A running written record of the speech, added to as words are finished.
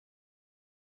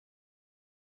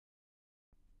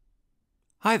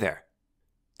Hi there,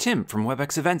 Tim from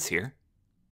Webex Events here.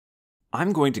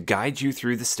 I'm going to guide you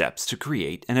through the steps to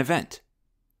create an event.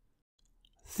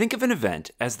 Think of an event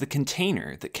as the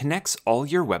container that connects all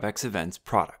your Webex Events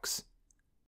products.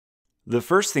 The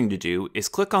first thing to do is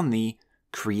click on the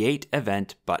Create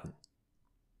Event button.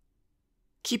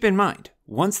 Keep in mind,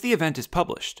 once the event is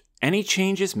published, any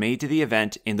changes made to the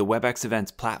event in the Webex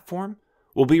Events platform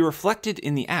will be reflected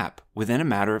in the app within a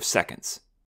matter of seconds.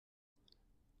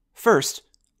 First,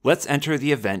 let's enter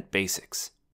the event basics.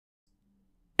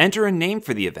 Enter a name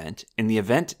for the event in the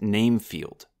Event Name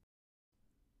field.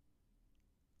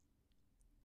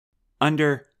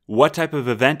 Under What type of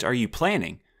event are you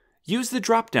planning? Use the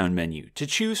drop-down menu to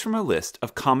choose from a list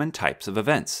of common types of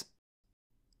events.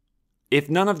 If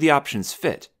none of the options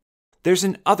fit, there's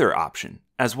an Other option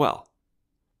as well.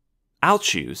 I'll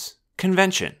choose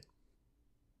Convention.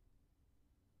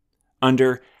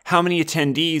 Under How many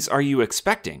attendees are you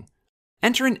expecting?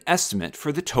 Enter an estimate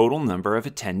for the total number of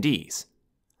attendees.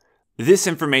 This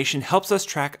information helps us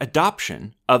track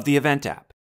adoption of the event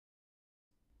app.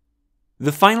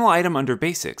 The final item under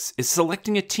Basics is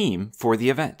selecting a team for the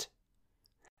event.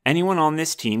 Anyone on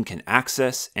this team can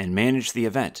access and manage the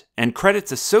event, and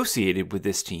credits associated with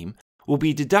this team will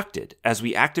be deducted as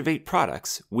we activate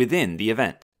products within the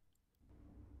event.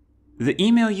 The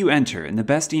email you enter in the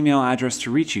Best Email Address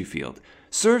to Reach You field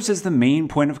serves as the main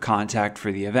point of contact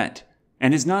for the event,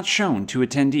 and is not shown to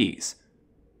attendees.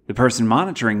 The person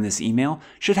monitoring this email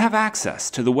should have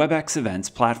access to the Webex Events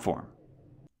platform.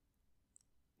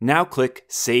 Now click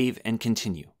Save and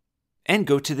Continue, and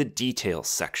go to the Details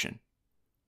section.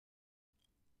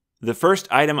 The first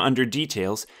item under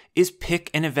Details is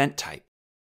Pick an Event Type.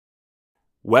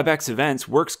 Webex Events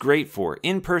works great for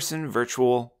in-person,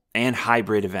 virtual, and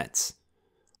hybrid events.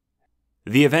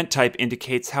 The event type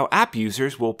indicates how app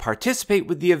users will participate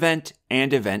with the event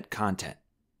and event content.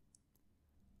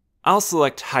 I'll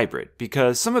select hybrid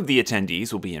because some of the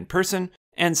attendees will be in person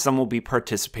and some will be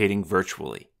participating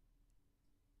virtually.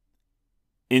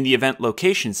 In the Event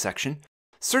Location section,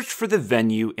 search for the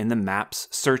venue in the Maps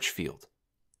search field.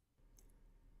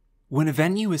 When a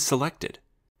venue is selected,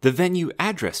 the Venue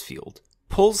Address field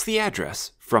pulls the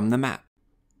address from the map.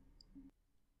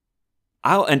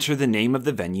 I'll enter the name of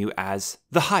the venue as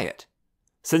the Hyatt,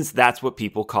 since that's what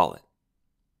people call it.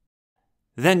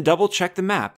 Then double-check the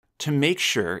map to make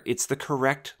sure it's the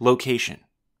correct location.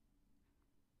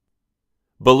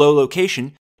 Below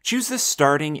location, choose the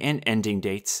starting and ending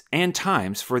dates and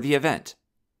times for the event.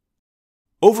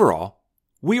 Overall,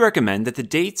 we recommend that the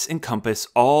dates encompass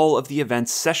all of the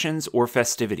event's sessions or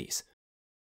festivities,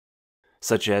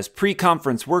 such as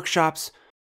pre-conference workshops,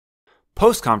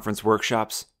 post-conference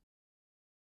workshops,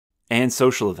 and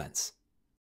social events.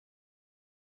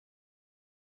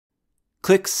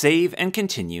 Click Save and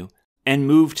Continue and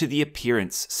move to the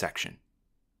Appearance section.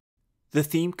 The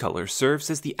theme color serves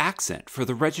as the accent for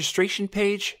the registration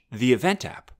page, the event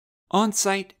app,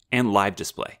 on-site, and live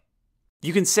display.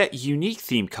 You can set unique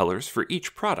theme colors for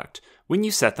each product when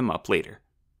you set them up later.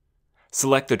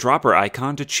 Select the dropper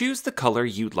icon to choose the color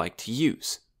you'd like to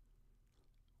use.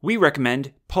 We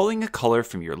recommend pulling a color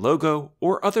from your logo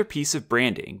or other piece of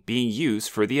branding being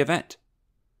used for the event.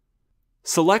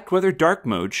 Select whether dark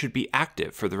mode should be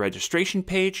active for the registration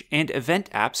page and event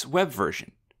app's web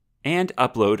version, and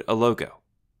upload a logo.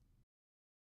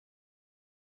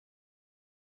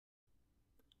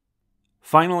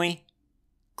 Finally,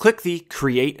 click the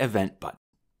Create Event button.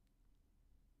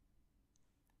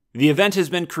 The event has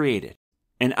been created,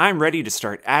 and I'm ready to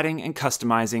start adding and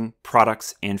customizing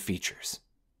products and features.